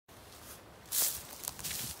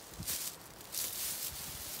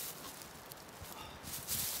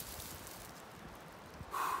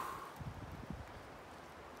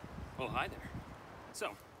hi there.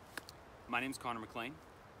 So, my name's Connor McLean.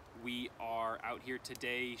 We are out here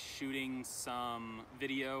today shooting some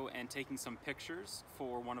video and taking some pictures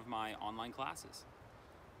for one of my online classes.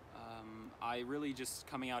 I really just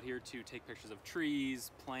coming out here to take pictures of trees,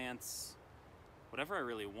 plants, whatever I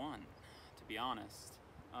really want, to be honest.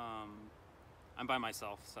 I'm by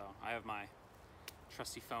myself, so I have my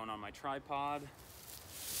trusty phone on my tripod.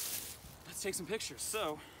 Let's take some pictures.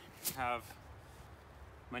 So, I have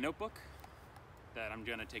my notebook that I'm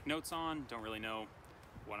gonna take notes on. Don't really know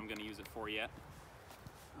what I'm gonna use it for yet.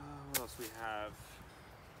 What else we have?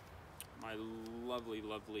 My lovely,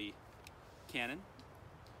 lovely Canon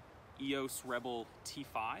EOS Rebel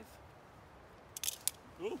T5.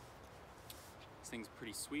 Ooh. This thing's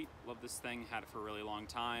pretty sweet. Love this thing, had it for a really long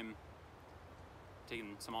time.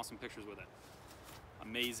 Taking some awesome pictures with it.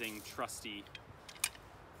 Amazing, trusty.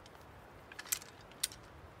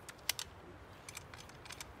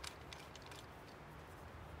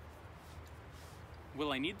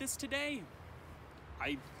 Will I need this today?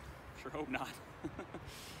 I sure hope not.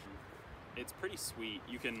 It's pretty sweet.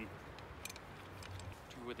 You can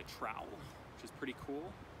do it with a trowel, which is pretty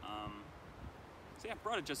cool. So yeah,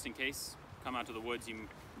 brought it just in case. Come out to the woods, you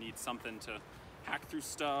need something to hack through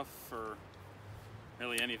stuff or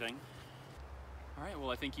really anything. All right, well,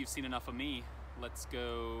 I think you've seen enough of me. Let's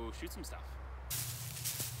go shoot some stuff.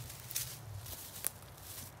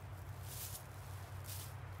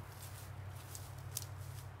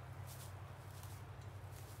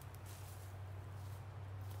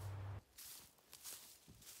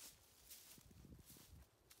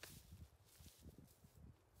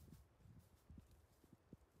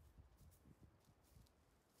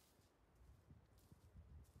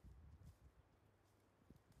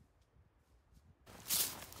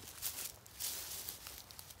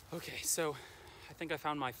 Okay, so I think I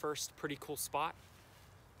found my first pretty cool spot.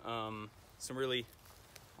 Some really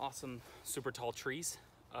awesome, super tall trees.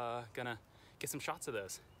 Gonna get some shots of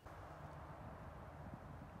those.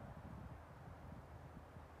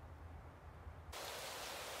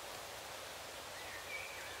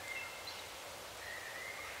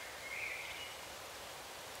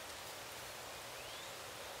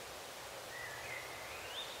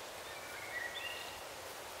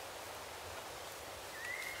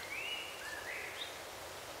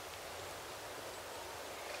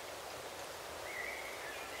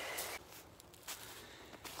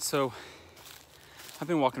 So I've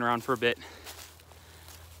been walking around for a bit.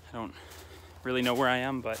 I don't really know where I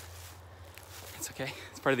am, but it's okay.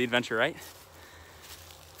 It's part of the adventure, right?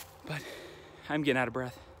 But I'm getting out of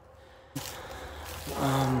breath.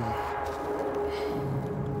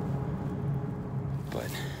 But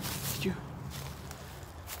did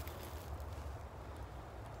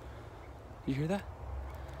you hear that?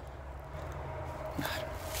 God.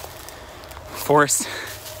 Forest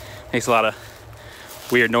makes a lot of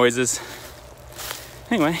weird noises.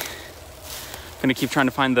 Anyway, I'm gonna keep trying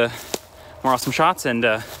to find the more awesome shots and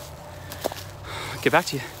get back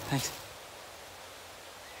to you. Thanks.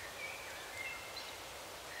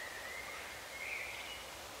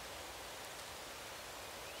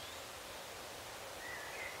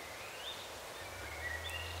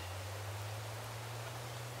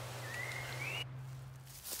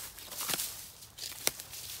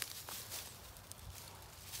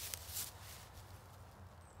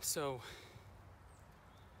 So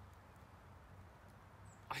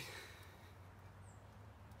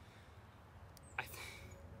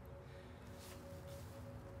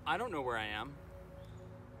I don't know where I am,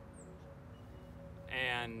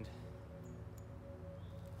 and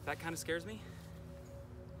that kind of scares me.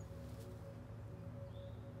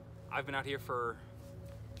 I've been out here for,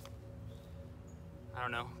 I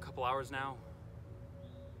don't know, a couple hours now.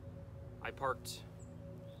 I parked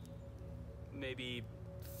maybe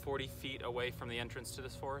 40 feet away from the entrance to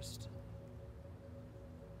this forest.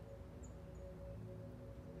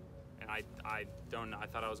 And I don't know, I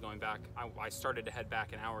thought I was going back. I started to head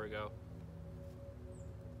back an hour ago.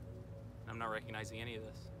 I'm not recognizing any of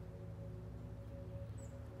this.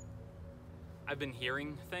 I've been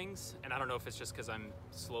hearing things, and I don't know if it's just because I'm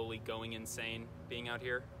slowly going insane being out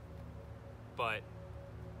here, but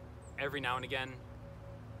every now and again,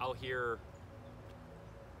 I'll hear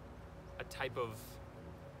a type of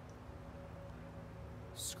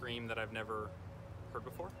scream that I've never heard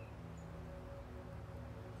before.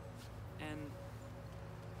 And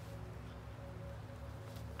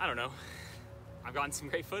I don't know. I've gotten some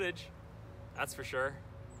great footage, that's for sure.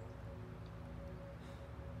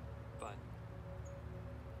 But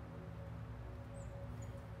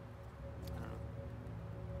I don't know.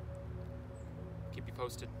 Keep you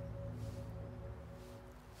posted.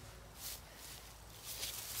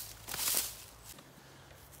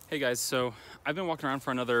 Hey guys, so I've been walking around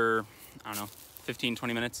for another, I don't know, 15,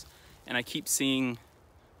 20 minutes, and I keep seeing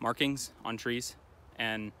markings on trees,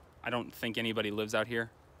 and I don't think anybody lives out here.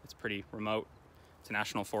 It's pretty remote. It's a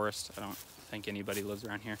national forest. I don't think anybody lives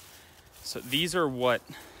around here. So these are what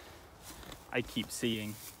I keep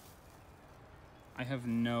seeing. I have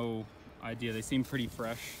no idea. They seem pretty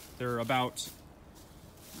fresh. They're about,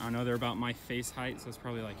 I don't know, they're about my face height, so it's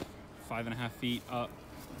probably like 5.5 feet up,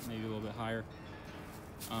 maybe a little bit higher.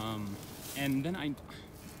 And then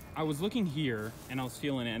I was looking here and I was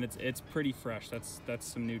feeling it, and it's pretty fresh. That's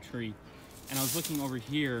some new tree. And I was looking over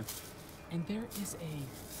here, and there is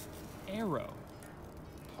a arrow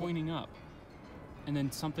pointing up, and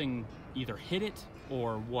then something either hit it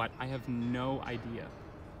or what. I have no idea.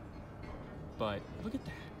 But look at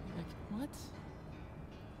that. Like, what?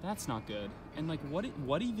 That's not good. And like,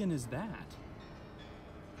 what even is that?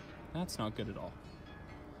 That's not good at all.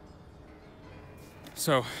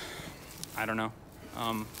 So, I don't know.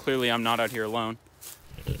 Clearly I'm not out here alone,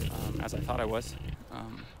 as I thought I was. I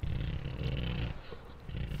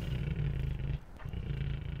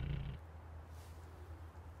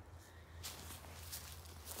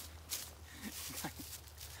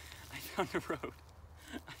found a road.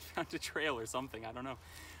 I found a trail or something, I don't know.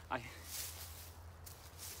 I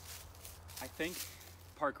think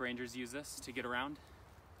park rangers use this to get around.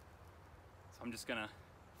 So I'm just gonna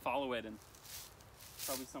follow it, and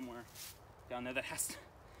probably somewhere down there that has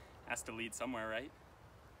to lead somewhere, right?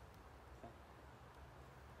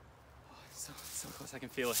 Oh, it's so close, I can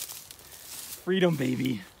feel it. Freedom,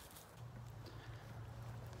 baby.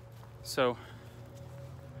 So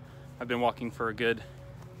I've been walking for a good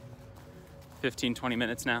 15-20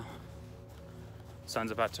 minutes now. Sun's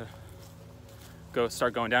about to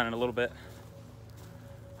start going down in a little bit.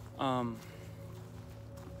 I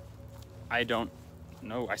don't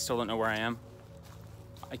know. I still don't know where I am.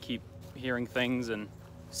 I keep hearing things and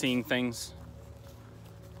seeing things.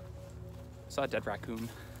 I saw a dead raccoon.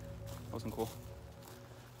 That wasn't cool.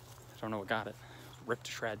 I don't know what got it. It was ripped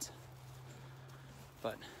to shreds.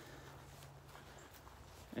 But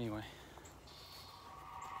anyway.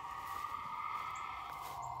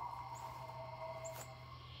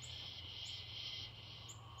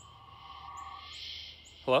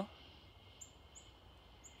 Hello?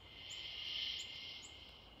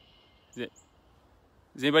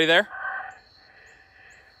 Is anybody there?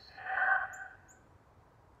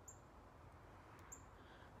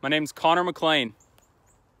 My name's Connor McLean.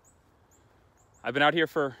 I've been out here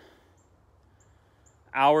for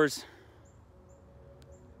hours.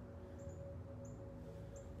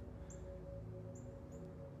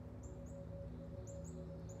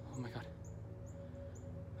 Oh my God.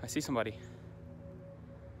 I see somebody.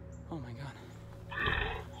 Oh my God.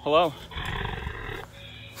 Hello?